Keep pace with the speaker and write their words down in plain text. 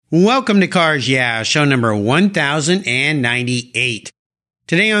Welcome to Cars Yeah, show number 1098.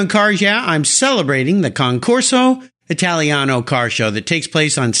 Today on Cars Yeah, I'm celebrating the Concorso Italiano car show that takes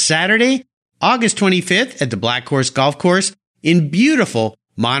place on Saturday, August 25th at the Black Horse Golf Course in beautiful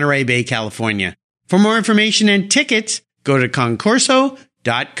Monterey Bay, California. For more information and tickets, go to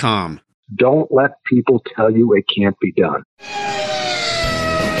concorso.com. Don't let people tell you it can't be done.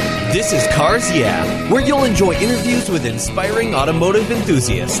 This is Cars Yeah, where you'll enjoy interviews with inspiring automotive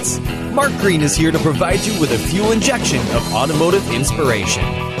enthusiasts. Mark Green is here to provide you with a fuel injection of automotive inspiration.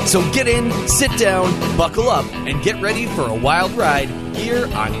 So get in, sit down, buckle up, and get ready for a wild ride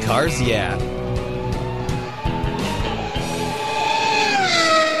here on Cars Yeah.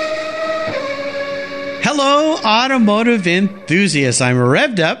 Hello, automotive enthusiasts. I'm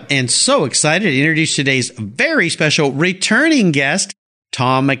revved up and so excited to introduce today's very special returning guest,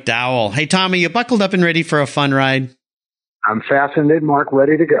 Tom McDowell. Hey, Tom, are you buckled up and ready for a fun ride? I'm fastened, Mark,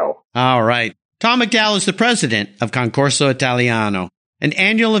 ready to go. All right. Tom McDowell is the president of Concorso Italiano, an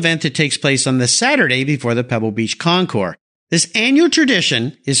annual event that takes place on the Saturday before the Pebble Beach Concours. This annual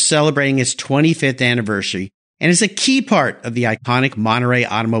tradition is celebrating its 25th anniversary and is a key part of the iconic Monterey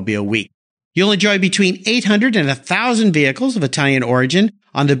Automobile Week. You'll enjoy between 800 and 1,000 vehicles of Italian origin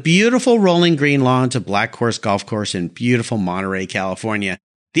on the beautiful rolling green lawns of Black Horse Golf Course in beautiful Monterey, California.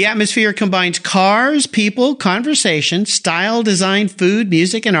 The atmosphere combines cars, people, conversation, style, design, food,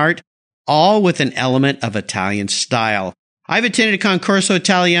 music, and art, all with an element of Italian style. I've attended Concorso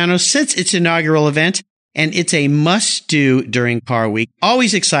Italiano since its inaugural event, and it's a must-do during Car Week.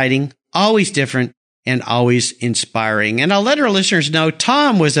 Always exciting, always different, and always inspiring. And I'll let our listeners know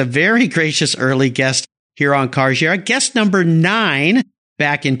Tom was a very gracious early guest here on Cars Yeah, guest number 9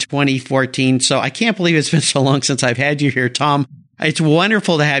 back in 2014. So I can't believe it's been so long since I've had you here, Tom. It's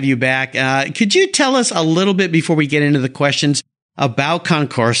wonderful to have you back. Could you tell us a little bit before we get into the questions about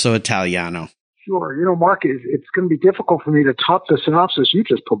Concorso Italiano? Sure. Mark, it's going to be difficult for me to top the synopsis you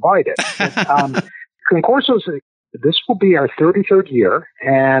just provided. Concorso's this will be our 33rd year,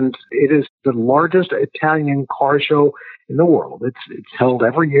 and it is the largest Italian car show in the world. It's held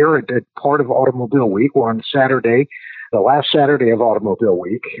every year at part of Automobile Week. We're on Saturday, the last Saturday of Automobile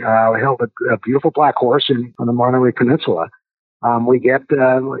Week. We held a beautiful Black Horse on the Monterey Peninsula. We get,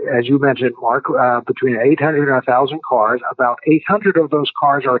 as you mentioned, Mark, between 800 and 1,000 cars. About 800 of those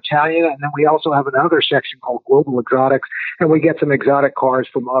cars are Italian, and then we also have another section called Global Exotics, and we get some exotic cars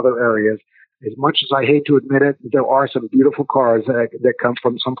from other areas. As much as I hate to admit it, there are some beautiful cars that come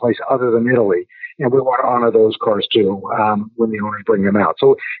from someplace other than Italy, and we want to honor those cars too when the owners bring them out.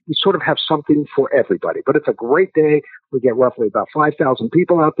 So we sort of have something for everybody. But it's a great day. We get roughly about 5,000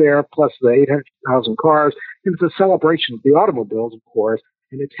 people out there, plus the 800,000 cars. And it's a celebration of the automobiles, of course,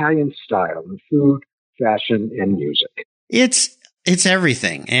 in Italian style, in food, fashion, and music. It's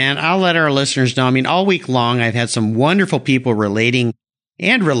everything. And I'll let our listeners know. I mean, all week long, I've had some wonderful people related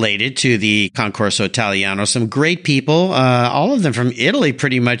to the Concorso Italiano. Some great people, all of them from Italy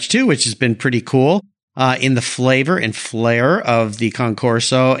pretty much too, which has been pretty cool, in the flavor and flair of the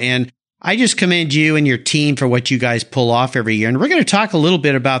Concorso. And I just commend you and your team for what you guys pull off every year. And we're going to talk a little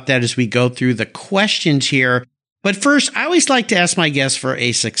bit about that as we go through the questions here. But first, I always like to ask my guests for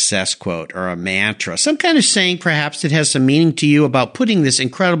a success quote or a mantra, some kind of saying perhaps that has some meaning to you about putting this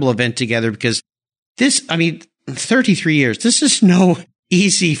incredible event together, because 33 years, this is no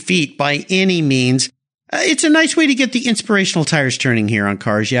easy feat by any means. It's a nice way to get the inspirational tires turning here on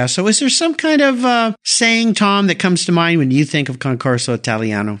Cars Yeah. So is there some kind of saying, Tom, that comes to mind when you think of Concorso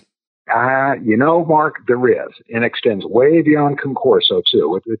Italiano? Mark, there is. And extends way beyond Concorso,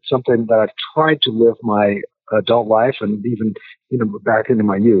 too. It's something that I've tried to live my adult life and even back into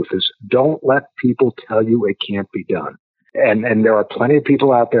my youth is don't let people tell you it can't be done. And there are plenty of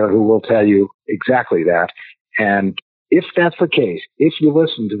people out there who will tell you exactly that. And if that's the case, if you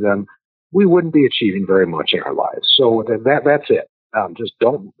listen to them, we wouldn't be achieving very much in our lives. So that's it. Just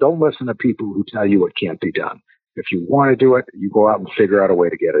don't listen to people who tell you it can't be done. If you want to do it, you go out and figure out a way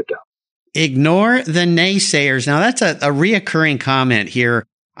to get it done. Ignore the naysayers. Now, that's a reoccurring comment here.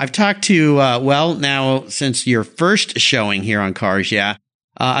 I've talked to, now since your first showing here on Cars Yeah,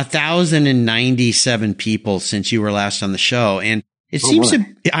 1,097 people since you were last on the show. And it seems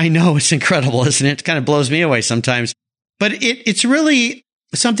I know, it's incredible, isn't it? It kind of blows me away sometimes. But it's really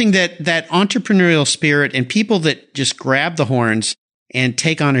something that entrepreneurial spirit and people that just grab the horns and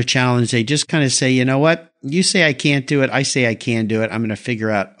take on a challenge, they just kind of say, you know what? You say I can't do it. I say I can do it. I'm going to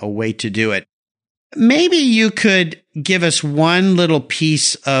figure out a way to do it. Maybe you could give us one little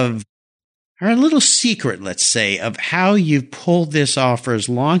piece of, or a little secret, let's say, of how you've pulled this off for as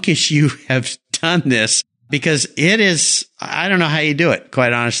long as you have done this. because it is, I don't know how you do it,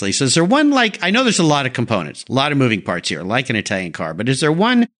 quite honestly. So is there one, I know there's a lot of components, a lot of moving parts here, like an Italian car, but is there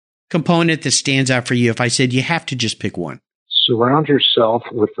one component that stands out for you if I said you have to just pick one? Surround yourself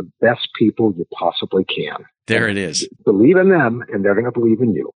with the best people you possibly can. There it is. Believe in them, and they're going to believe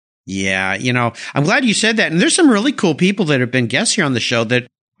in you. Yeah, I'm glad you said that. And there's some really cool people that have been guests here on the show that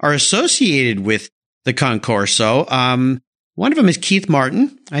are associated with the Concorso. One of them is Keith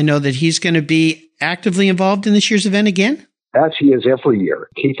Martin. I know that he's going to be actively involved in this year's event again. As he is every year.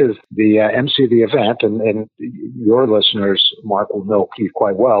 Keith is the MC of the event, and your listeners, Mark, will know Keith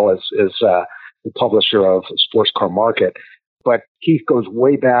quite well as the publisher of Sports Car Market. But Keith goes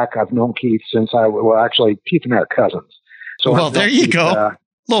way back. I've known Keith since actually, Keith and I are cousins. So well, there you go. A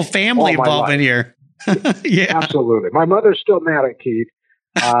little family involvement here. Yeah, absolutely. My mother's still mad at Keith,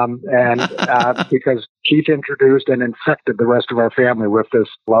 because Keith introduced and infected the rest of our family with this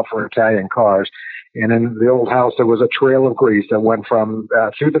love for Italian cars. And in the old house, there was a trail of grease that went from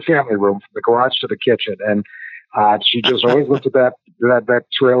through the family room, from the garage to the kitchen. And she just always looked at that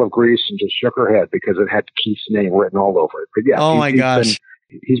trail of grease and just shook her head because it had Keith's name written all over it. But yeah, oh my gosh.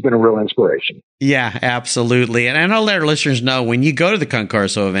 He's been a real inspiration. Yeah, absolutely. And I'll let our listeners know, when you go to the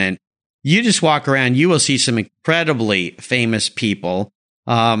Concorso event, you just walk around, you will see some incredibly famous people.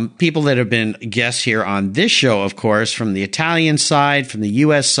 People that have been guests here on this show, of course, from the Italian side, from the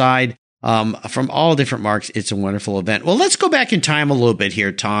U.S. side, from all different marks. It's a wonderful event. Well, let's go back in time a little bit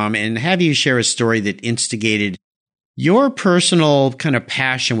here, Tom, and have you share a story that instigated your personal kind of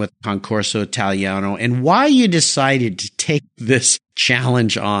passion with Concorso Italiano and why you decided to take this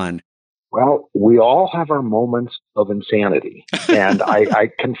challenge on. Well, we all have our moments of insanity. And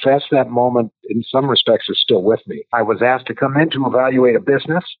I confess that moment in some respects is still with me. I was asked to come in to evaluate a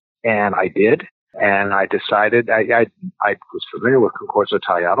business, and I did. And I decided, I was familiar with Concorso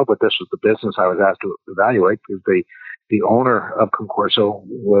Italiano, but this was the business I was asked to evaluate because the owner of Concorso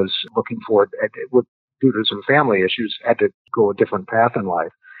was looking for, due to some family issues, had to go a different path in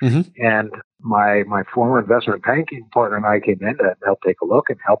life. Mm-hmm. And my former investment banking partner and I came in to help take a look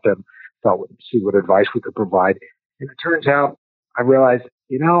and help him see what advice we could provide. And it turns out, I realized,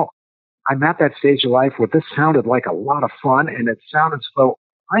 I'm at that stage of life where this sounded like a lot of fun, and it sounded as though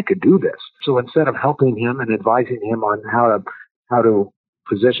I could do this. So instead of helping him and advising him on how to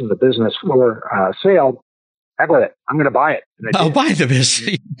position the business for sale, I bought it. I'm going to buy it. I'll buy the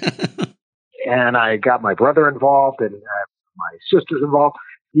business. And I got my brother involved, and my sister's involved.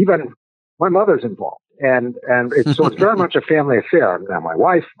 Even my mother's involved. And it's very much a family affair. Now my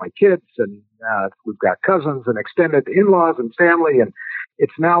wife, my kids, and we've got cousins and extended in-laws and family, and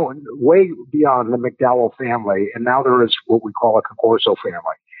it's now way beyond the McDowell family. And now there is what we call a Concorso family.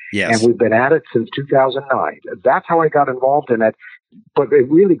 Yes. And we've been at it since 2009. That's how I got involved in it. But it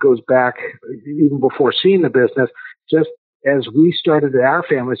really goes back even before seeing the business, just as our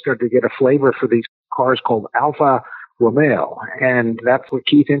family started to get a flavor for these cars called Alfa Romeo. And that's what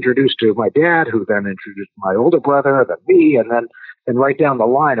Keith introduced to my dad, who then introduced my older brother, then me, and right down the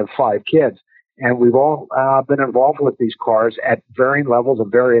line of 5 kids. And we've all been involved with these cars at varying levels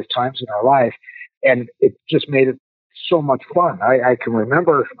at various times in our life. And it just made it so much fun. I can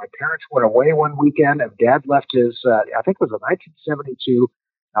remember my parents went away one weekend, and Dad left his, I think it was a 1972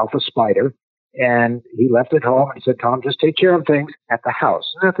 Alpha Spider. And he left it home and said, Tom, just take care of things at the house.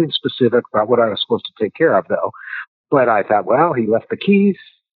 Nothing specific about what I was supposed to take care of, though. But I thought, well, he left the keys.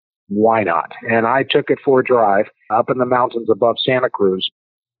 Why not? And I took it for a drive up in the mountains above Santa Cruz.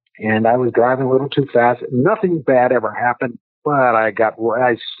 And I was driving a little too fast. Nothing bad ever happened, but I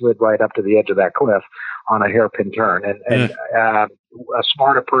slid right up to the edge of that cliff on a hairpin turn. And a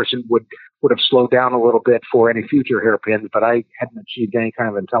smarter person would have slowed down a little bit for any future hairpins, but I hadn't achieved any kind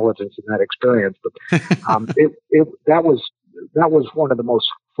of intelligence in that experience. But that was one of the most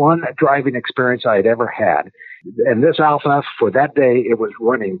fun driving experience I had ever had. And this Alpha, for that day, it was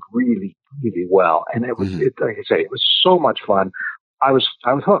running really, really well. And it was, like I say, it was so much fun. I was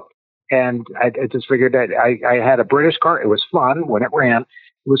hooked. And I just figured that I had a British car. It was fun when it ran.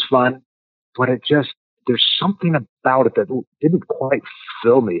 It was fun, but there's something about it that didn't quite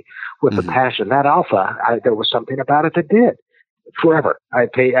fill me with the passion. That Alpha, there was something about it that did. Forever. I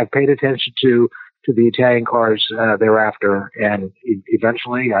paid attention to the Italian cars thereafter, and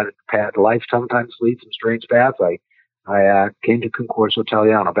eventually, life sometimes leads some strange paths. I came to Concorso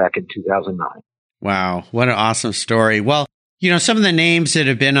Italiano back in 2009. Wow, what an awesome story. Well, some of the names that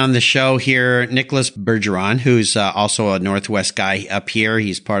have been on the show here, Nicholas Bergeron, who's also a Northwest guy up here.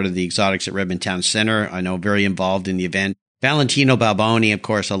 He's part of the Exotics at Redmond Town Center. I know, very involved in the event. Valentino Balboni, of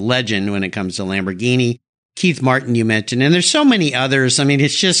course, a legend when it comes to Lamborghini. Keith Martin, you mentioned, and there's so many others. I mean,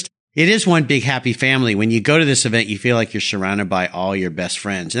 it's just it is one big happy family. When you go to this event, you feel like you're surrounded by all your best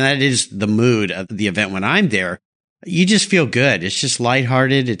friends. And that is the mood of the event when I'm there. You just feel good. It's just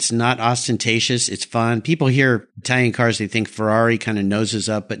lighthearted. It's not ostentatious. It's fun. People hear Italian cars, they think Ferrari kind of noses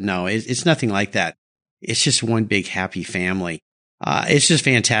up, but no, it's nothing like that. It's just one big happy family. It's just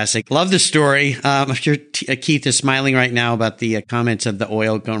fantastic. Love the story. I'm sure Keith is smiling right now about the comments of the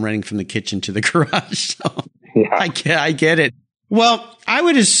oil going running from the kitchen to the garage. So yeah. I get it. Well, I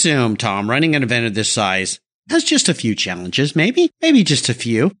would assume, Tom, running an event of this size has just a few challenges, maybe just a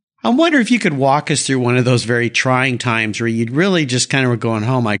few. I wonder if you could walk us through one of those very trying times where you'd really just kind of were going,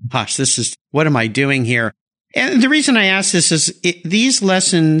 oh my gosh, what am I doing here? And the reason I ask this is these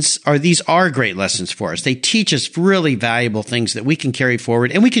are great lessons for us. They teach us really valuable things that we can carry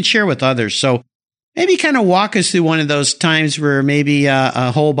forward and we can share with others. So maybe kind of walk us through one of those times where maybe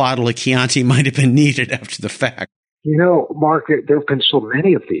a whole bottle of Chianti might have been needed after the fact. You know, Mark, there have been so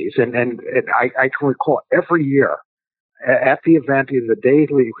many of these, and I can recall every year at the event in the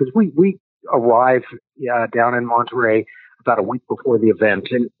daily, because we arrive down in Monterey about a week before the event,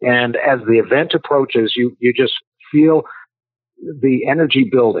 and as the event approaches, you just feel the energy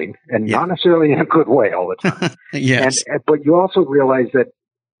building, and not necessarily in a good way all the time. Yes, but you also realize that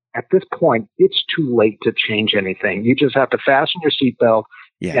at this point, it's too late to change anything. You just have to fasten your seatbelt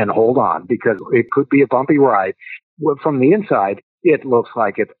and hold on, because it could be a bumpy ride. From the inside, it looks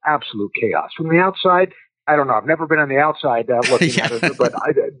like it's absolute chaos. From the outside, I don't know. I've never been on the outside looking at it,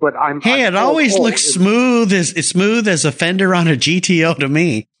 but I'm. Hey, it always looks smooth as a fender on a GTO to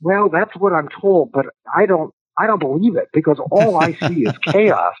me. Well, that's what I'm told, but I don't believe it, because all I see is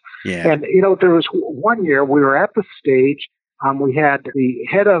chaos. And you know, there was one year we were at the stage. We had the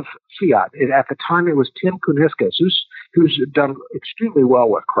head of Fiat. At the time, it was Tim Kuniskis, who's done extremely well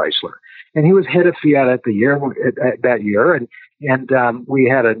with Chrysler, and he was head of Fiat that year. And we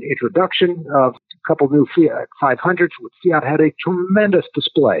had an introduction of a couple new Fiat 500s. Fiat had a tremendous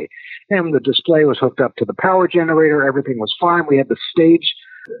display, and the display was hooked up to the power generator. Everything was fine. We had the stage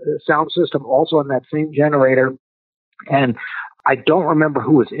sound system also on that same generator, and I don't remember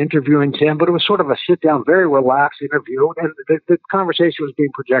who was interviewing Tim, but it was sort of a sit-down, very relaxed interview, and the conversation was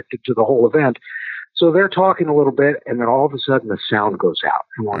being projected to the whole event. So they're talking a little bit, and then all of a sudden the sound goes out.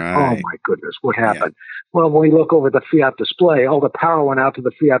 And we're like, oh my goodness, what happened? Well, when we look over the Fiat display, all the power went out to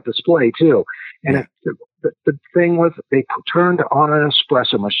the Fiat display too. And the thing was, they turned on an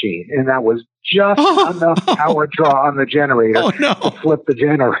espresso machine, and that was just enough power draw on the generator to flip the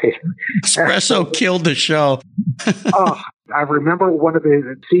generator. Espresso killed the show. I remember one of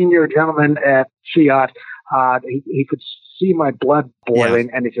the senior gentlemen at Fiat, he could see my blood boiling,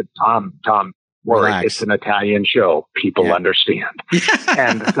 and he said, Tom, worry, it's an Italian show. People understand.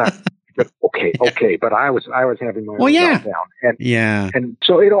 And okay, but I was having my own meltdown, and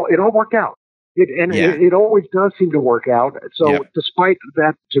so it all worked out. It always does seem to work out. So despite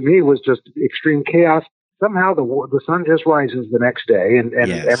that, to me, was just extreme chaos. Somehow the sun just rises the next day, and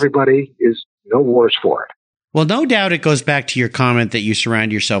everybody is no worse for it. Well, no doubt it goes back to your comment that you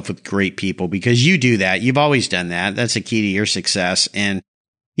surround yourself with great people, because you do that. You've always done that. That's a key to your success. And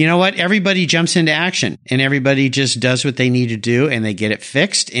you know what? Everybody jumps into action, and everybody just does what they need to do, and they get it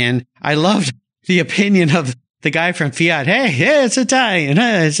fixed. And I loved the opinion of the guy from Fiat. Hey, it's Italian.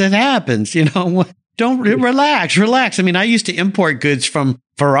 It happens. You know, don't relax. I mean, I used to import goods from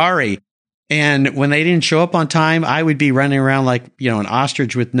Ferrari, and when they didn't show up on time, I would be running around like, you know, an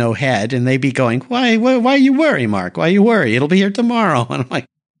ostrich with no head, and they'd be going, why you worry, Mark? Why you worry? It'll be here tomorrow. And I'm like,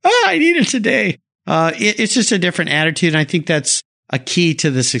 I need it today. It's just a different attitude. And I think that's a key to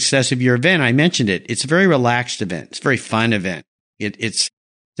the success of your event. I mentioned it. It's a very relaxed event. It's a very fun event.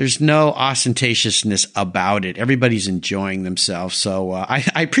 There's no ostentatiousness about it. Everybody's enjoying themselves. So I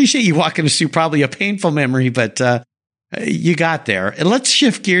appreciate you walking us through probably a painful memory, but you got there. And let's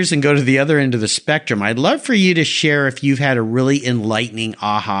shift gears and go to the other end of the spectrum. I'd love for you to share if you've had a really enlightening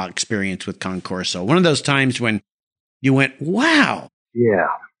aha experience with Concorso. One of those times when you went, wow. Yeah,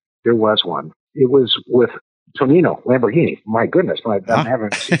 there was one. It was with Tonino Lamborghini. My goodness, I'm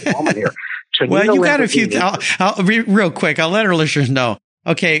having a moment here. Well, you got a few. Real quick, I'll let our listeners know.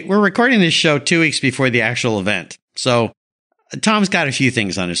 Okay, we're recording this show 2 weeks before the actual event, so Tom's got a few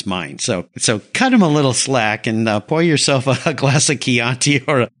things on his mind. So cut him a little slack and pour yourself a glass of Chianti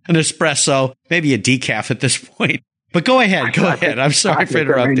or an espresso, maybe a decaf at this point. But go ahead. I'm sorry for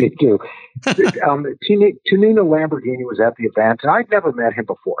interrupting. Tonino Lamborghini was at the event, and I'd never met him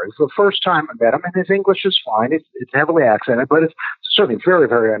before. It was the first time I met him, and his English is fine. It's heavily accented, but it's certainly very,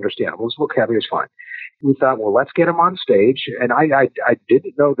 very understandable. His vocabulary is fine. we thought, well, let's get him on stage. And I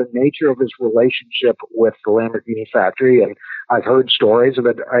didn't know the nature of his relationship with the Lamborghini factory, and I've heard stories of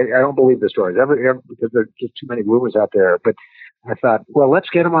it. I don't believe the stories ever because there's just too many rumors out there. But I thought, well, let's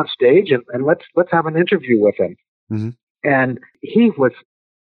get him on stage and let's have an interview with him. Mm-hmm. And he was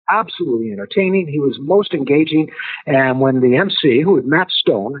absolutely entertaining. He was most engaging. And when the MC, who was Matt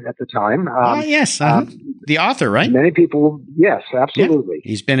Stone at the time, the author, right? Many people, yes, absolutely. Yeah.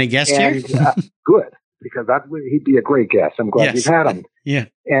 He's been a guest here. Good, because he'd be a great guest. I'm glad you've had him. Yeah.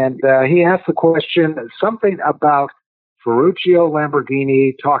 And he asked the question, something about Ferruccio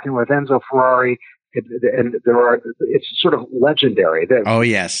Lamborghini talking with Enzo Ferrari. And it's sort of legendary.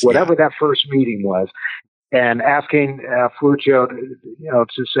 Whatever that first meeting was. And asking Ferruccio,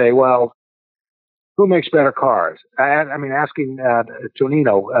 to say, well, who makes better cars? Asking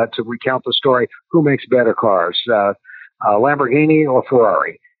Tonino to recount the story, who makes better cars, Lamborghini or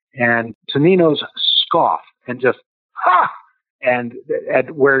Ferrari? And Tonino's scoff and just, ha! And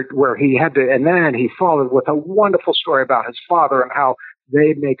where he had to, and then he followed with a wonderful story about his father and how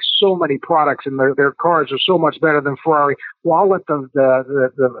they make so many products and their cars are so much better than Ferrari. Well, I'll let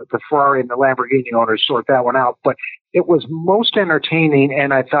the Ferrari and the Lamborghini owners sort that one out. But it was most entertaining,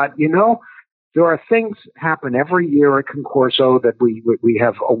 and I thought, there are things happen every year at Concorso that we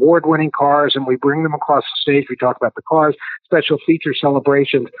have award-winning cars and we bring them across the stage. We talk about the cars, special feature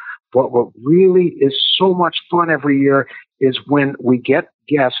celebrations. But what really is so much fun every year is when we get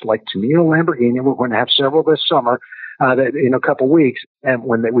guests like Tonino Lamborghini. We're going to have several this summer. In a couple of weeks, and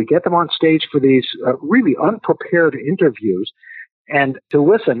when we get them on stage for these really unprepared interviews, and to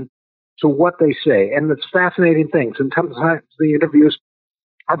listen to what they say, and it's fascinating things. And sometimes the interviews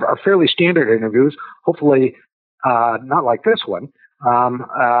are fairly standard interviews, hopefully not like this one.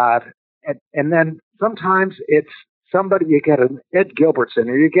 And then sometimes it's somebody, you get an Ed Gilbertson,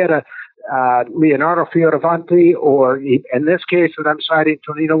 or you get a Leonardo Fioravanti, or in this case that I'm citing,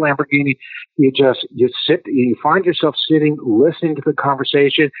 Tonino Lamborghini. You find yourself sitting, listening to the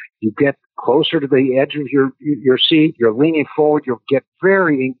conversation. You get closer to the edge of your seat. You're leaning forward. You'll get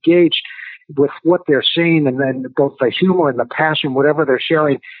very engaged with what they're saying, and then both the humor and the passion, whatever they're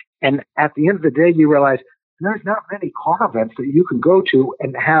sharing. And at the end of the day, you realize there's not many car events that you can go to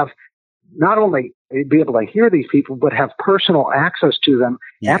and have not only be able to hear these people, but have personal access to them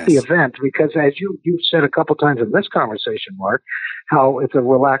at the event. Because as you've said a couple times in this conversation, Mark, how it's a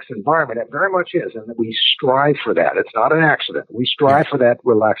relaxed environment. It very much is. And we strive for that. It's not an accident. We strive for that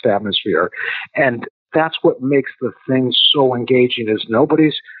relaxed atmosphere. And that's what makes the thing so engaging is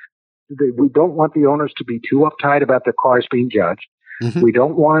we don't want the owners to be too uptight about their cars being judged. Mm-hmm. We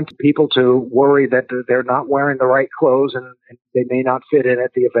don't want people to worry that they're not wearing the right clothes and they may not fit in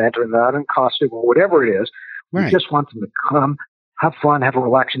at the event or not in costume or whatever it is. Right. We just want them to come, have fun, have a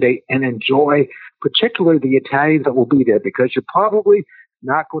relaxing day, and enjoy particularly the Italians that will be there, because you're probably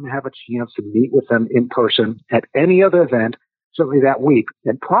not going to have a chance to meet with them in person at any other event, certainly that week,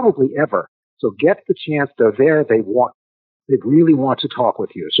 and probably ever. So get the chance. They're there. They really want to talk with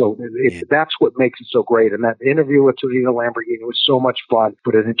you. So that's what makes it so great. And that interview with Tonino Lamborghini was so much fun,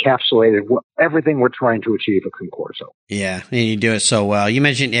 but it encapsulated everything we're trying to achieve at Concorso. Yeah, and you do it so well. You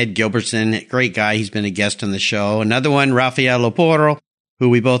mentioned Ed Gilbertson, great guy. He's been a guest on the show. Another one, Raffaello Porro, who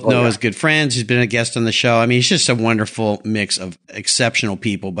we both know as good friends. He's been a guest on the show. I mean, he's just a wonderful mix of exceptional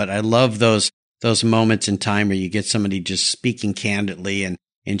people. But I love those moments in time where you get somebody just speaking candidly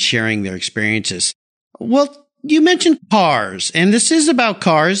and sharing their experiences. Well, you mentioned cars, and this is about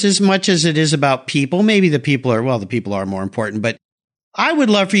cars as much as it is about people. Maybe the people are more important, but I would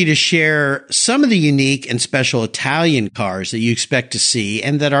love for you to share some of the unique and special Italian cars that you expect to see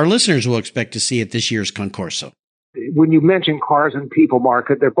and that our listeners will expect to see at this year's Concorso. When you mention cars and people,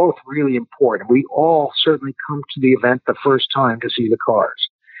 Mark, they're both really important. We all certainly come to the event the first time to see the cars.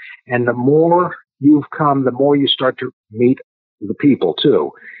 And the more you've come, the more you start to meet the people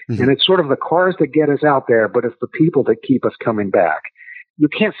too. Mm-hmm. And it's sort of the cars that get us out there, but it's the people that keep us coming back. You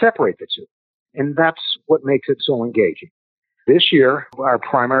can't separate the two. And that's what makes it so engaging. This year, our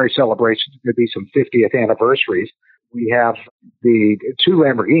primary celebration is going to be some 50th anniversaries. We have the two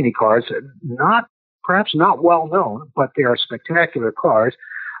Lamborghini cars, perhaps not well known, but they are spectacular cars.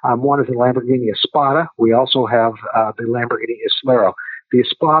 One is the Lamborghini Espada. We also have the Lamborghini Islero. The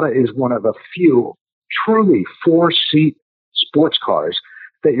Espada is one of the few truly four-seat sports cars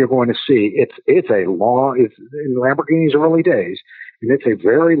that you're going to see. It's in Lamborghini's early days, and it's a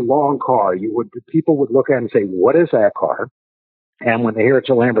very long car. People would look at it and say, "What is that car?" And when they hear it's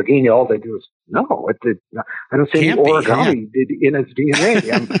a Lamborghini, all they do is, "No, I don't see any origami in its DNA."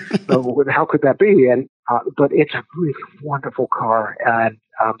 So how could that be? And but it's a really wonderful car. And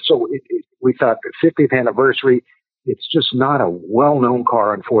so we thought the 50th anniversary, it's just not a well-known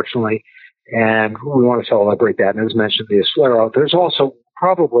car, unfortunately. And we want to celebrate that. And as mentioned, the Aslero. There's also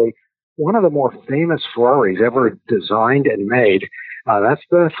probably one of the more famous Ferraris ever designed and made. That's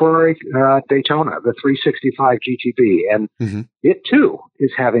the Ferrari Daytona, the 365 GTB. And it, too,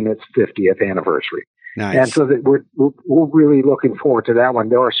 is having its 50th anniversary. Nice. And so that we're really looking forward to that one.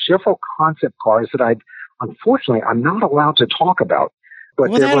 There are several concept cars that unfortunately, I'm not allowed to talk about. But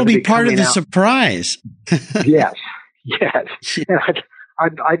well, that'll be part of the surprise. Yes.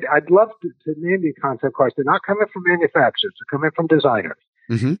 And I'd love to name these concept cars. They're not coming from manufacturers. They're coming from designers.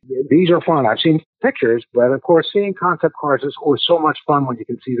 These are fun. I've seen pictures, but of course, seeing concept cars is always so much fun when you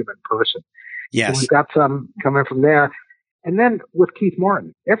can see them in person. Yes. So we've got some coming from there. And then with Keith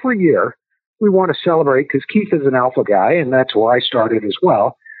Martin, every year we want to celebrate, because Keith is an Alfa guy, and that's where I started as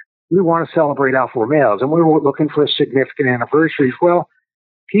well. We want to celebrate Alfa Romeos, and we were looking for significant anniversaries. Well,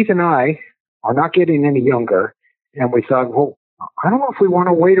 Keith and I are not getting any younger, and we thought, well, I don't know if we want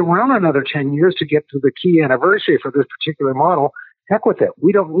to wait around another 10 years to get to the key anniversary for this particular model. Heck with it.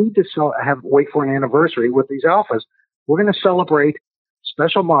 We don't need to wait for an anniversary with these Alfas. We're going to celebrate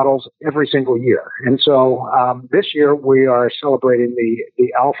special models every single year. And so this year we are celebrating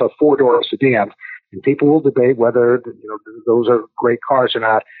the Alfa four-door sedan, and people will debate whether those are great cars or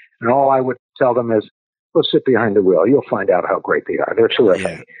not. And all I would tell them is, go sit behind the wheel. You'll find out how great they are. They're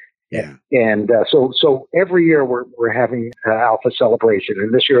terrific. Yeah. And so every year we're having Alfa celebration,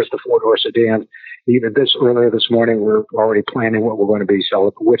 and this year is the four-door sedan. Even earlier this morning, we're already planning what we're going to be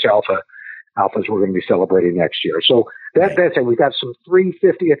which Alfas we're going to be celebrating next year. So that's it. We've got some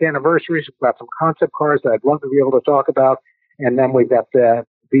 350th anniversaries. We've got some concept cars that I'd love to be able to talk about, and then we've got the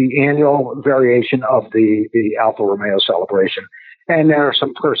annual variation of the Alfa Romeo celebration. And there are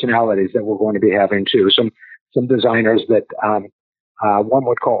some personalities that we're going to be having too. Some designers that one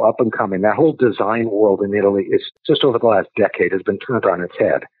would call up and coming. That whole design world in Italy is just over the last decade has been turned on its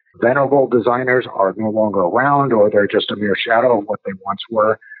head. Venerable designers are no longer around, or they're just a mere shadow of what they once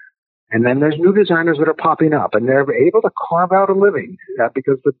were. And then there's new designers that are popping up, and they're able to carve out a living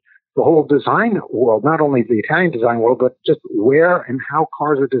because the whole design world, not only the Italian design world, but just where and how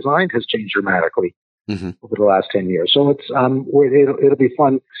cars are designed has changed dramatically over the last 10 years. So it's it'll be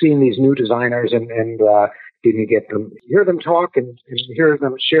fun seeing these new designers and getting to hear them talk and hear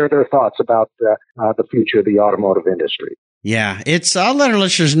them share their thoughts about the future of the automotive industry. Yeah, I'll let our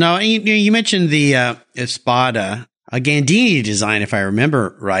listeners know. You mentioned the Spada, a Gandini design, if I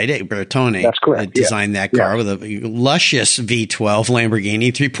remember right. Bertone. That's correct. Designed that car with a luscious V12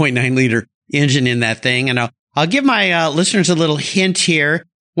 Lamborghini 3.9 liter engine in that thing. And I'll give my listeners a little hint here.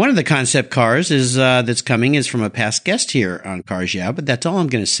 One of the concept cars that's coming is from a past guest here on Cars Yeah, but that's all I'm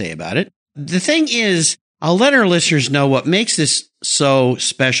going to say about it. The thing is, I'll let our listeners know what makes this so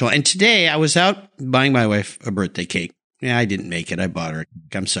special. And today I was out buying my wife a birthday cake. Yeah, I didn't make it. I bought her.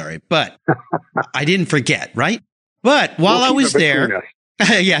 I'm sorry, but I didn't forget, right? But while I was there,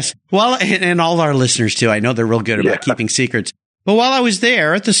 yes, and all our listeners too, I know they're real good about keeping secrets. But while I was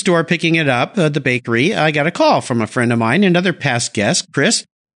there at the store picking it up, the bakery, I got a call from a friend of mine, another past guest, Chris,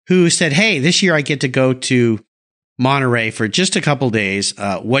 who said, "Hey, this year I get to go to Monterey for just a couple days.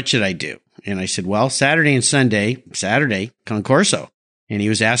 What should I do?" And I said, well, Saturday, Concorso. And he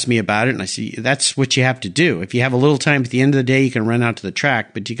was asking me about it. And I said, that's what you have to do. If you have a little time at the end of the day, you can run out to the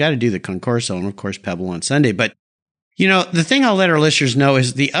track, but you got to do the Concorso and of course Pebble on Sunday. But the thing I'll let our listeners know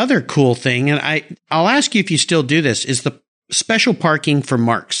is the other cool thing. And I'll ask you if you still do this, is the special parking for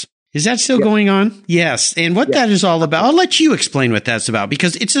marks. Is that still going on? Yes. And what that is all about, I'll let you explain what that's about,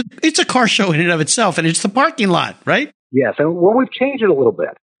 because it's a car show in and of itself, and it's the parking lot, right? Yes. And we've changed it a little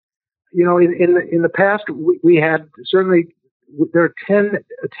bit. In the past, we had certainly, there are 10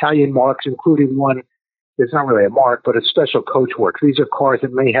 Italian marks, including one that's not really a mark, but a special Coachworks. These are cars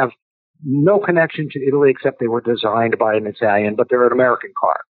that may have no connection to Italy except they were designed by an Italian, but they're an American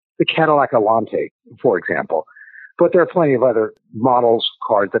car. The Cadillac Alante, for example. But there are plenty of other models,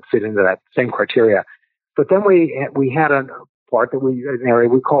 cars that fit into that same criteria. But then we had a part that an area,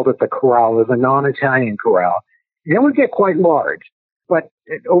 we called it the Corral, or the non-Italian Corral. And it would get quite large. But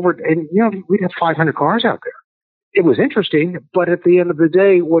we'd have 500 cars out there. It was interesting, but at the end of the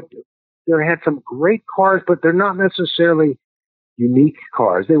day, there had some great cars, but they're not necessarily unique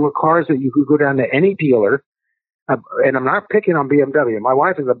cars. They were cars that you could go down to any dealer, and I'm not picking on BMW. My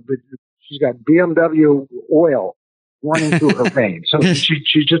wife she's got BMW oil running through her veins, so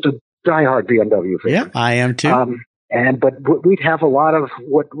she's just a diehard BMW fan. Yeah, I am too. But we'd have a lot of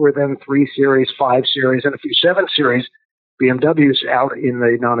what were then 3 Series, 5 Series, and a few 7 Series BMWs out in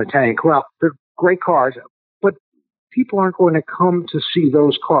the non-Italian Corral. They're great cars, but people aren't going to come to see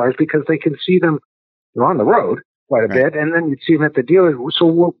those cars because they can see them, they're on the road quite a bit, and then you'd see them at the dealer.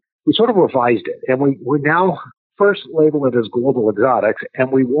 So we sort of revised it, and we now first label it as global exotics,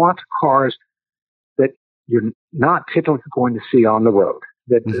 and we want cars that you're not typically going to see on the road.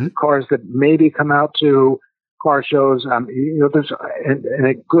 That cars that maybe come out to car shows. There's and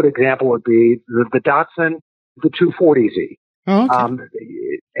a good example would be the Datsun, the 240Z. Oh,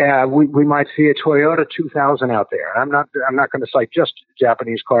 okay. We might see a Toyota 2000 out there. I'm not going to cite just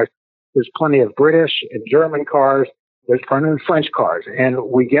Japanese cars. There's plenty of British and German cars. There's plenty of French cars, and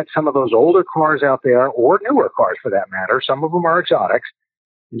we get some of those older cars out there, or newer cars for that matter. Some of them are exotics,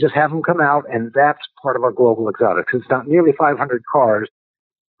 and just have them come out, and that's part of our global exotics. It's not nearly 500 cars,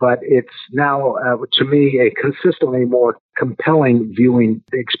 but it's now, to me, a consistently more compelling viewing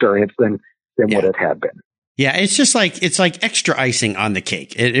experience than what it had been. Yeah, it's like extra icing on the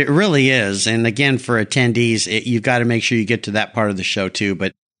cake. It really is. And again, for attendees, you've got to make sure you get to that part of the show too.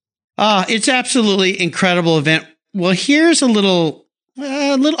 But it's absolutely incredible event. Well, here's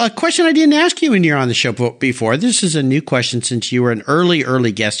a question I didn't ask you when you're on the show before. This is a new question since you were an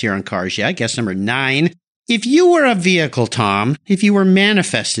early guest here on Cars Yeah, guest number 9. If you were a vehicle, Tom, if you were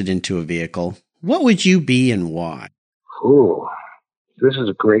manifested into a vehicle, what would you be and why? Ooh, this is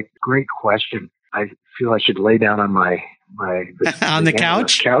a great question. I feel I should lay down on my on the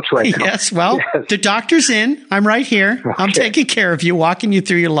couch right now. Yes, well, yes. The doctor's in. I'm right here. Okay. I'm taking care of you, walking you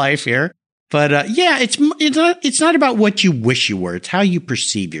through your life here. But it's not about what you wish you were. It's how you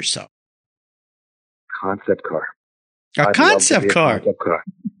perceive yourself. Concept car. A concept car.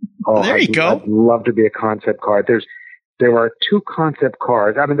 Oh, well, there you go. I'd love to be a concept car. There are 2 concept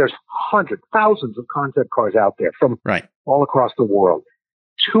cars. I mean, there's hundreds, thousands of concept cars out there from all across the world.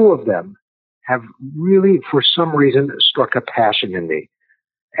 2 of them have really, for some reason, struck a passion in me.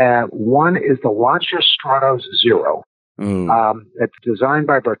 One is the Lancia Stratos Zero. It's designed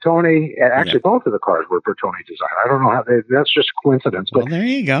by Bertone. And actually, both of the cars were Bertone designed. I don't know how that's just a coincidence. But there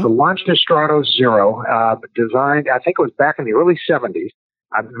you go. The Lancia Stratos Zero, designed, I think it was back in the early 70s.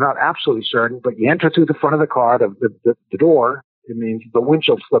 I'm not absolutely certain, but you enter through the front of the car, the door. It means the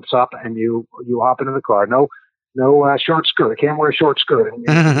windshield flips up and you hop into the car. No short skirt. I can't wear a short skirt and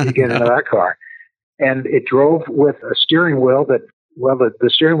you get into that car. And it drove with a steering wheel the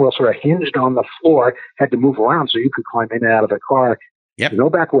steering wheel sort of hinged on the floor, had to move around so you could climb in and out of the car. Yep. No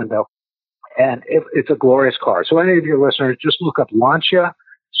back window. And it's a glorious car. So any of your listeners, just look up Lancia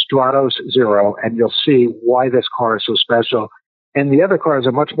Stratos Zero and you'll see why this car is so special. And the other car is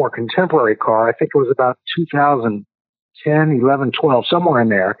a much more contemporary car. I think it was about 2010, 11, 12, somewhere in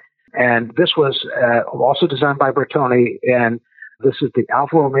there. And this was also designed by Bertone. And this is the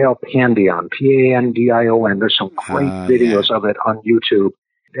Alfa Romeo Pandion, Pandion. There's some great videos of it on YouTube.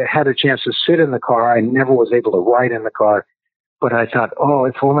 I had a chance to sit in the car. I never was able to ride in the car. But I thought,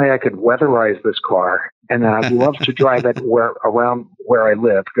 if only I could weatherize this car. And I'd love to drive it around where I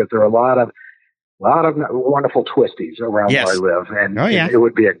live, because there are a lot of wonderful twisties around where I live. And it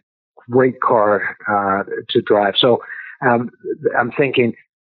would be a great car to drive. So I'm thinking,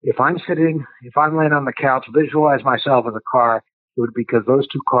 if I'm laying on the couch, visualize myself in the car, it would be because those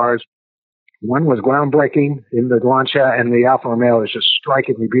 2 cars, one was groundbreaking in the Lancia, and the Alfa Romeo is just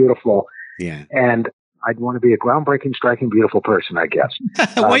strikingly beautiful. Yeah. And I'd want to be a groundbreaking, striking, beautiful person, I guess.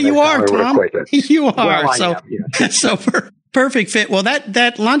 Well, you are, Tom. You are. Well, So perfect fit. Well,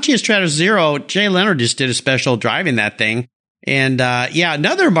 that Lancia Stratos Zero, Jay Leonard just did a special driving that thing. And,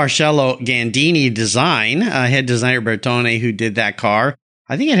 another Marcello Gandini design, head designer Bertone, who did that car.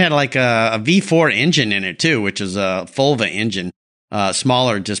 I think it had like a V4 engine in it too, which is a Fulva engine,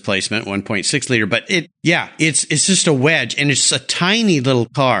 smaller displacement, 1.6 liter. But it's just a wedge, and it's a tiny little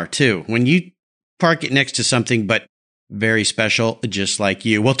car too. When you park it next to something, but very special, just like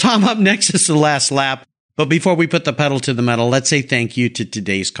you. Well, Tom, up next is the last lap. But before we put the pedal to the metal, let's say thank you to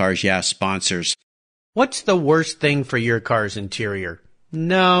today's Cars Yeah sponsors. What's the worst thing for your car's interior?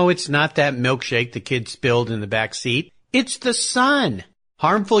 No, it's not that milkshake the kid spilled in the back seat. It's the sun.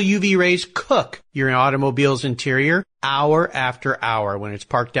 Harmful UV rays cook your automobile's interior hour after hour when it's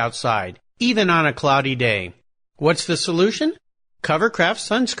parked outside, even on a cloudy day. What's the solution? Covercraft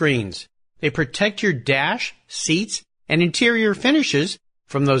sunscreens. They protect your dash, seats, and interior finishes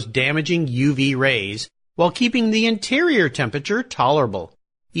from those damaging UV rays while keeping the interior temperature tolerable,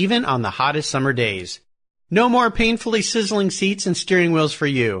 even on the hottest summer days. No more painfully sizzling seats and steering wheels for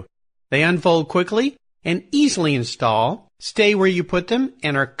you. They unfold quickly and easily install, stay where you put them,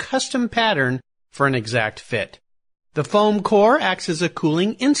 and are custom patterned for an exact fit. The foam core acts as a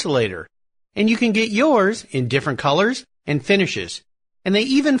cooling insulator, and you can get yours in different colors and finishes. And they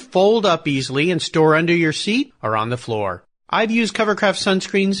even fold up easily and store under your seat or on the floor. I've used Covercraft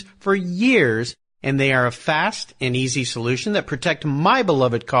sunscreens for years, and they are a fast and easy solution that protect my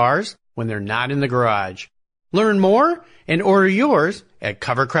beloved cars when they're not in the garage. Learn more and order yours at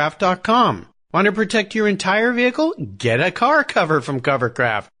Covercraft.com. Want to protect your entire vehicle? Get a car cover from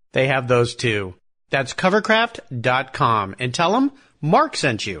Covercraft. They have those too. That's Covercraft.com, and tell them Mark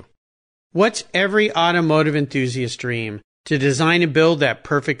sent you. What's every automotive enthusiast's dream? To design and build that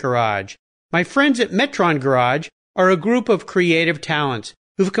perfect garage. My friends at Metron Garage are a group of creative talents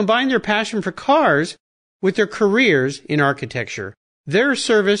who've combined their passion for cars with their careers in architecture. Their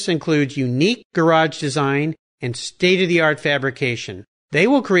service includes unique garage design and state-of-the-art fabrication. They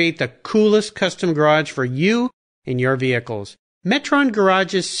will create the coolest custom garage for you and your vehicles. Metron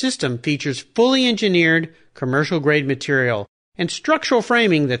Garage's system features fully engineered commercial-grade material and structural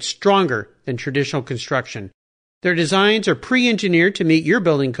framing that's stronger than traditional construction. Their designs are pre-engineered to meet your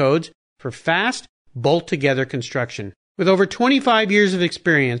building codes for fast, bolt-together construction. With over 25 years of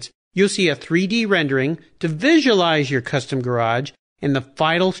experience, you'll see a 3D rendering to visualize your custom garage, and the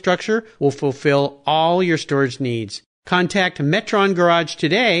final structure will fulfill all your storage needs. Contact Metron Garage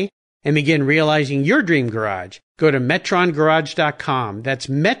today and begin realizing your dream garage. Go to MetronGarage.com. That's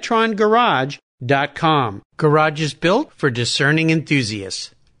MetronGarage.com. Garage is built for discerning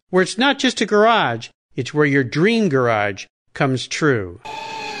enthusiasts. Where it's not just a garage, it's where your dream garage comes true.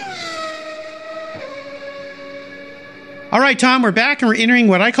 All right, Tom, we're back and we're entering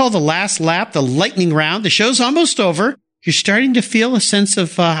what I call the last lap, the lightning round. The show's almost over. You're starting to feel a sense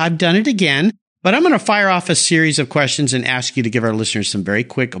of, I've done it again. But I'm going to fire off a series of questions and ask you to give our listeners some very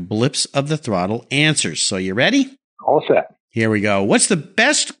quick blips of the throttle answers. So you ready? All set. Here we go. What's the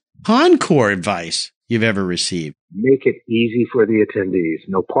best Concours advice you've ever received? Make it easy for the attendees.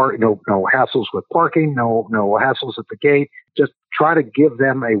 No hassles with parking, no hassles at the gate. Just try to give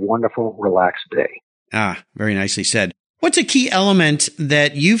them a wonderful, relaxed day. Ah, very nicely said. What's a key element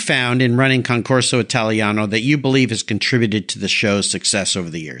that you found in running Concorso Italiano that you believe has contributed to the show's success over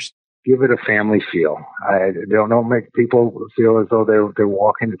the years? Give it a family feel. Don't make people feel as though they're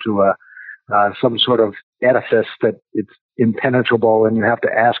walking into some sort of edifice that it's impenetrable and you have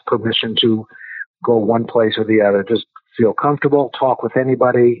to ask permission to go one place or the other. Just feel comfortable, talk with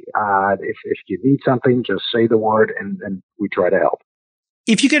anybody. If you need something, just say the word and we try to help.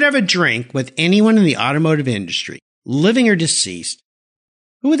 If you could have a drink with anyone in the automotive industry, living or deceased,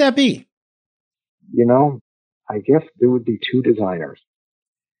 who would that be? I guess there would be two designers.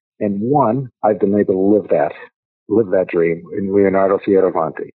 And one, I've been able to live that dream in Leonardo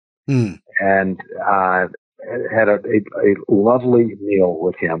Fioravanti. And had a lovely meal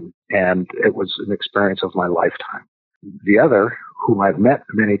with him, and it was an experience of my lifetime. The other, whom I've met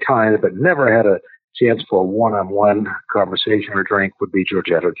many times but never had a chance for a one-on-one conversation or drink, would be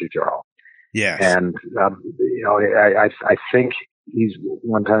Giorgetto Giugiaro. Yes. And, I think he's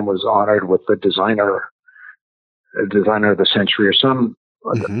one time was honored with the designer of the century or some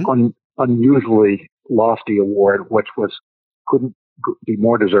unusually lofty award, which couldn't be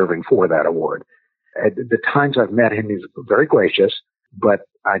more deserving for that award. At the times I've met him, he's very gracious, but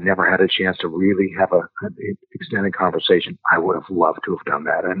I never had a chance to really have an extended conversation. I would have loved to have done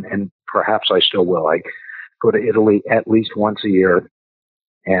that, and perhaps I still will. I go to Italy at least once a year,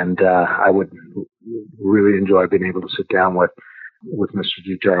 and I would really enjoy being able to sit down with Mr.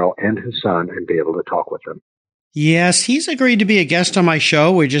 Giugiaro and his son and be able to talk with them. Yes, he's agreed to be a guest on my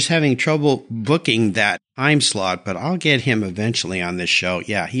show. We're just having trouble booking that time slot, but I'll get him eventually on this show.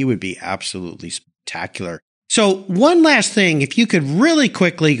 Yeah, he would be absolutely spectacular. So one last thing, if you could really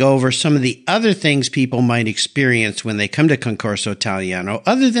quickly go over some of the other things people might experience when they come to Concorso Italiano,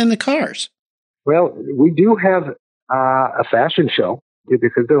 other than the cars. Well, we do have a fashion show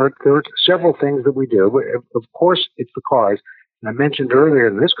because there are several things that we do. Of course, it's the cars. And I mentioned earlier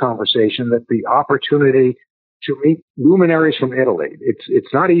in this conversation that the opportunity to meet luminaries from Italy.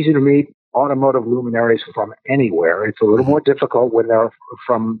 It's not easy to meet automotive luminaries from anywhere. It's a little more difficult when they're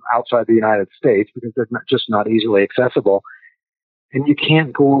from outside the United States because they're not easily accessible. And you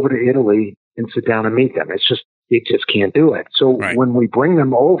can't go over to Italy and sit down and meet them. You just can't do it. So when we bring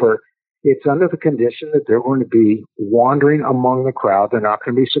them over, it's under the condition that they're going to be wandering among the crowd. They're not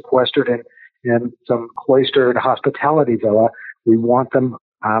going to be sequestered in some cloistered hospitality villa. We want them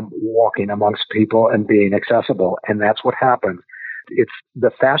walking amongst people and being accessible. And that's what happens. It's the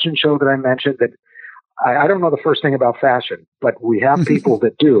fashion show that I mentioned that I don't know the first thing about fashion, but we have people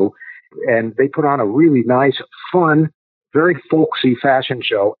that do, and they put on a really nice, fun, very folksy fashion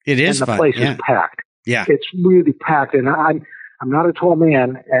show. It is and the fun. place is packed. Yeah. It's really packed. And I'm not a tall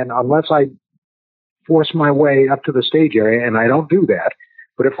man, and unless I force my way up to the stage area, and I don't do that.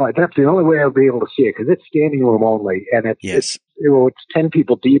 But that's the only way I'll be able to see it, because it's standing room only, and it's 10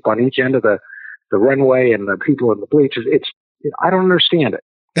 people deep on each end of the runway, and the people in the bleachers. I don't understand it.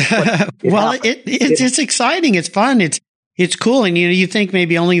 Well, it's exciting. It's fun. It's cool. And, you think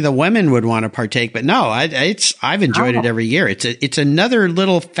maybe only the women would want to partake, but no, I've enjoyed it every year. It's another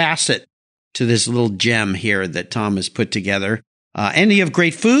little facet to this little gem here that Tom has put together. And you have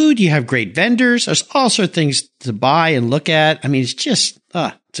great food. You have great vendors. There's all sorts of things to buy and look at. I mean, it's just,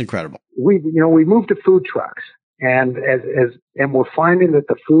 it's incredible. We moved to food trucks, and we're finding that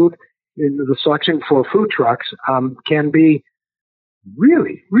the food, the selection for food trucks, can be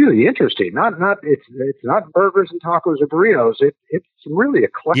really, really interesting. It's not burgers and tacos or burritos. It's really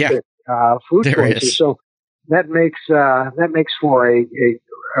eclectic food choices. So that makes for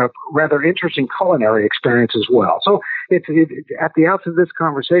a rather interesting culinary experience as well. So it's at the outset of this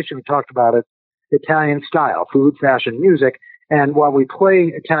conversation, we talked about it, Italian style, food, fashion, music. And while we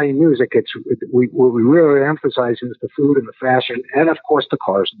play Italian music, what we really emphasize is the food and the fashion, and of course the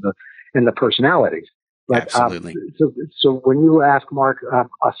cars and the personalities. But, absolutely. So when you ask Mark,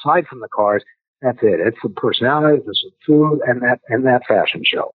 aside from the cars, that's it. It's the personalities, it's the food, and that fashion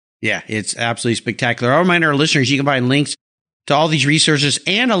show. Yeah, it's absolutely spectacular. I'll remind our listeners, you can find links to all these resources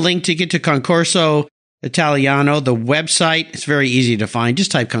and a link to get to Concorso Italiano, the website. It's very easy to find.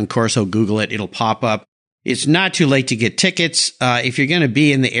 Just type Concorso, Google it. It'll pop up. It's not too late to get tickets. If you're going to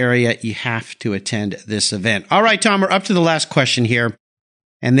be in the area, you have to attend this event. All right, Tom, we're up to the last question here,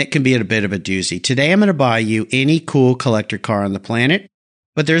 and that can be a bit of a doozy. Today, I'm going to buy you any cool collector car on the planet,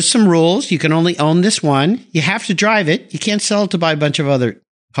 but there's some rules. You can only own this one. You have to drive it. You can't sell it to buy a bunch of other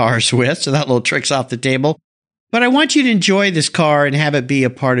cars with, so that little trick's off the table. But I want you to enjoy this car and have it be a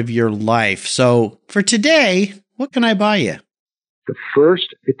part of your life. So for today, what can I buy you? The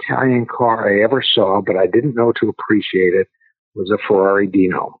first Italian car I ever saw, but I didn't know to appreciate it, was a Ferrari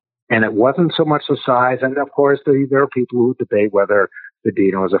Dino. And it wasn't so much the size. And of course, there are people who debate whether the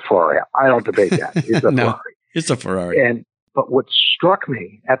Dino is a Ferrari. I don't debate that. It's a No, Ferrari. It's a Ferrari. But what struck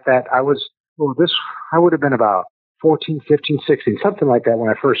me at that, I would have been about 14, 15, 16, something like that when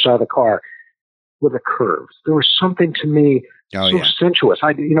I first saw the car, with the curves. There was something to me sensuous.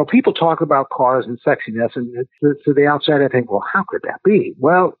 People talk about cars and sexiness, and to the outside I think, well, how could that be?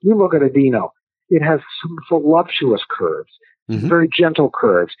 Well, you look at a Dino. It has some voluptuous curves, very gentle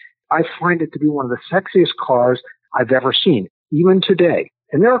curves. I find it to be one of the sexiest cars I've ever seen, even today.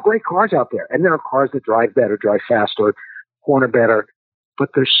 And there are great cars out there, and there are cars that drive better, drive faster, corner better, but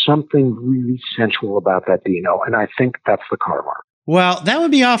there's something really sensual about that Dino, and I think that's the car, Mark. Well, that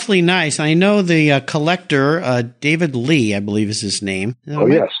would be awfully nice. I know the collector, David Lee, I believe is his name. Oh,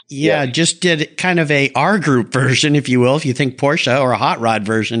 yes. Yeah, yes. Just did kind of a R group version, if you will, if you think Porsche, or a hot rod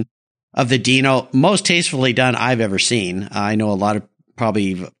version of the Dino. Most tastefully done I've ever seen. I know a lot of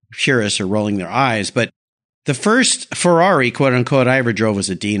probably purists are rolling their eyes, but the first Ferrari, quote unquote, I ever drove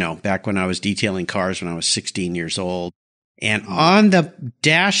was a Dino back when I was detailing cars when I was 16 years old. And on the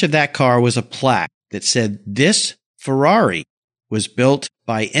dash of that car was a plaque that said, "This Ferrari was built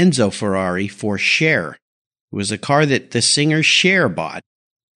by Enzo Ferrari for Cher." It was a car that the singer Cher bought.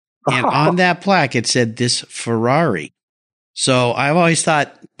 And on that plaque, it said, "This Ferrari." So I've always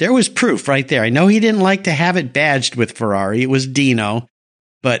thought there was proof right there. I know he didn't like to have it badged with Ferrari. It was Dino,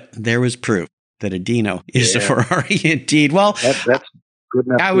 but there was proof that a Dino is a Ferrari indeed. Well, that's good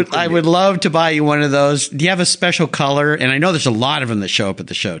enough. I would love to buy you one of those. Do you have a special color? And I know there's a lot of them that show up at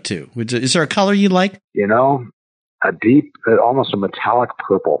the show too. Is there a color you like? A deep, almost a metallic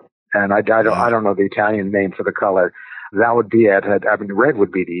purple. And I don't know the Italian name for the color. That would be it. I mean, red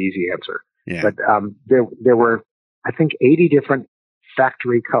would be the easy answer. Yeah. But there were, I think, 80 different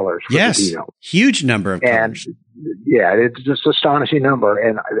factory colors for the Dino. Huge number of colors. And it's just an astonishing number.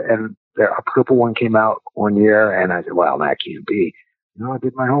 And a purple one came out one year, and I said, well, that can't be. I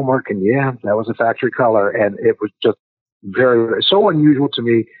did my homework, and that was a factory color. And it was just so unusual to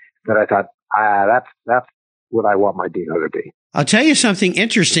me that I thought, that's what I want my Dino to be. I'll tell you something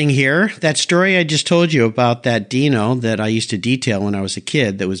interesting here. That story I just told you about that Dino that I used to detail when I was a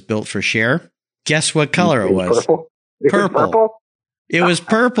kid that was built for Cher. Guess what color it was? Purple. It was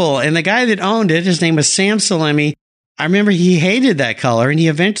purple. And the guy that owned it, his name was Sam Salemi. I remember he hated that color, and he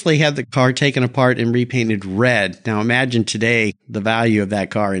eventually had the car taken apart and repainted red. Now imagine today the value of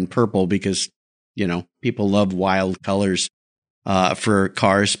that car in purple, because, people love wild colors for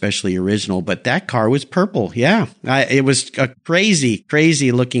cars, especially original. But that car was purple. Yeah. It was a crazy,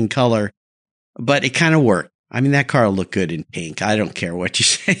 crazy looking color, but it kind of worked. I mean, that car will look good in pink. I don't care what you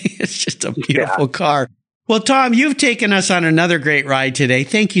say. It's just a beautiful car. Well, Tom, you've taken us on another great ride today.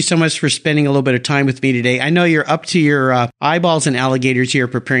 Thank you so much for spending a little bit of time with me today. I know you're up to your eyeballs and alligators here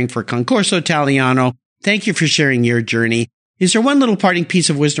preparing for Concorso Italiano. Thank you for sharing your journey. Is there one little parting piece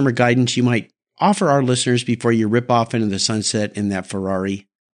of wisdom or guidance you might offer our listeners before you rip off into the sunset in that Ferrari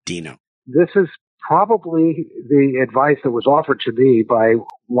Dino? This is probably the advice that was offered to me by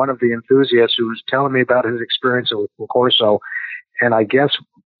one of the enthusiasts who was telling me about his experience with Concorso. And I guess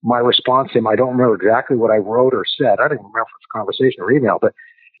my response to him, I don't remember exactly what I wrote or said. I don't even remember if it was a conversation or email, but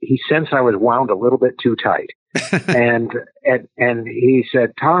he sensed I was wound a little bit too tight. and he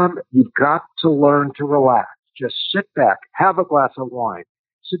said, Tom, you've got to learn to relax. Just sit back, have a glass of wine,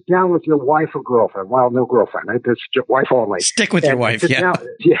 sit down with your wife or girlfriend. Well, no girlfriend. It's just wife only. Stick with your wife, yeah. Down,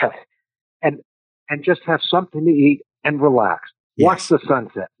 yeah. And just have something to eat and relax. Yes. Watch the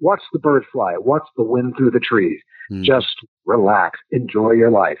sunset. Watch the birds fly. Watch the wind through the trees. Just relax. Enjoy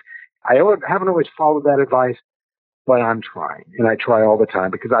your life. I haven't always followed that advice, but I'm trying. And I try all the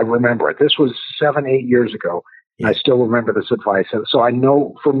time because I remember it. This was 7-8 years ago. And I still remember this advice. So I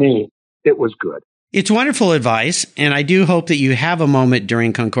know for me, it was good. It's wonderful advice, and I do hope that you have a moment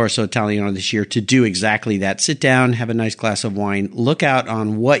during Concorso Italiano this year to do exactly that. Sit down, have a nice glass of wine, look out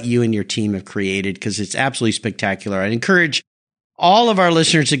on what you and your team have created, because it's absolutely spectacular. I'd encourage all of our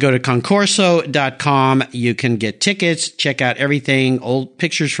listeners to go to concorso.com. You can get tickets, check out everything, old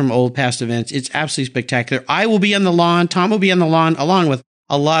pictures from old past events. It's absolutely spectacular. I will be on the lawn. Tom will be on the lawn, along with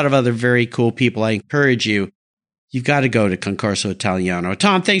a lot of other very cool people. I encourage you. You've got to go to Concorso Italiano.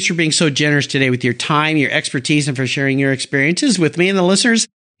 Tom, thanks for being so generous today with your time, your expertise, and for sharing your experiences with me and the listeners.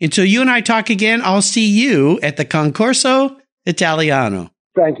 Until you and I talk again, I'll see you at the Concorso Italiano.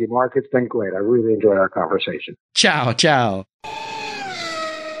 Thank you, Mark. It's been great. I really enjoyed our conversation. Ciao, ciao.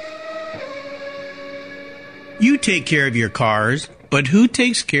 You take care of your cars, but who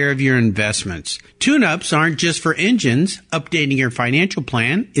takes care of your investments? Tune-ups aren't just for engines. Updating your financial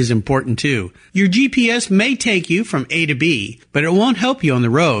plan is important too. Your GPS may take you from A to B, but it won't help you on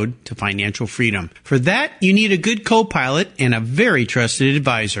the road to financial freedom. For that, you need a good co-pilot and a very trusted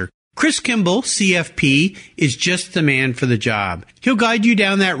advisor. Chris Kimball, CFP, is just the man for the job. He'll guide you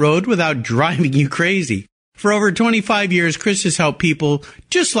down that road without driving you crazy. For over 25 years, Chris has helped people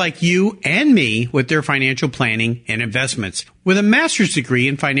just like you and me with their financial planning and investments. With a master's degree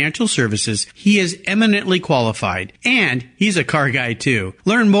in financial services, he is eminently qualified, and he's a car guy too.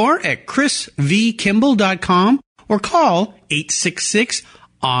 Learn more at chrisvkimball.com or call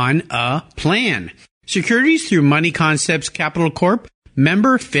 866-ON-A-PLAN. Securities through Money Concepts Capital Corp.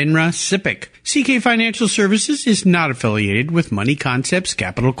 Member FINRA SIPC. CK Financial Services is not affiliated with Money Concepts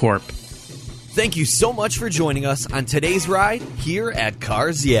Capital Corp. Thank you so much for joining us on today's ride here at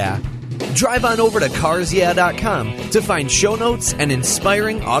Cars Yeah. Drive on over to carsyeah.com to find show notes and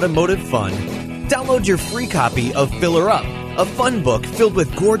inspiring automotive fun. Download your free copy of Filler Up, a fun book filled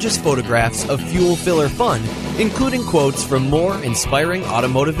with gorgeous photographs of fuel filler fun, including quotes from more inspiring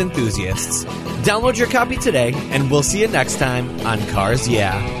automotive enthusiasts. Download your copy today, and we'll see you next time on Cars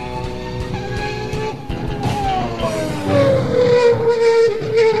Yeah.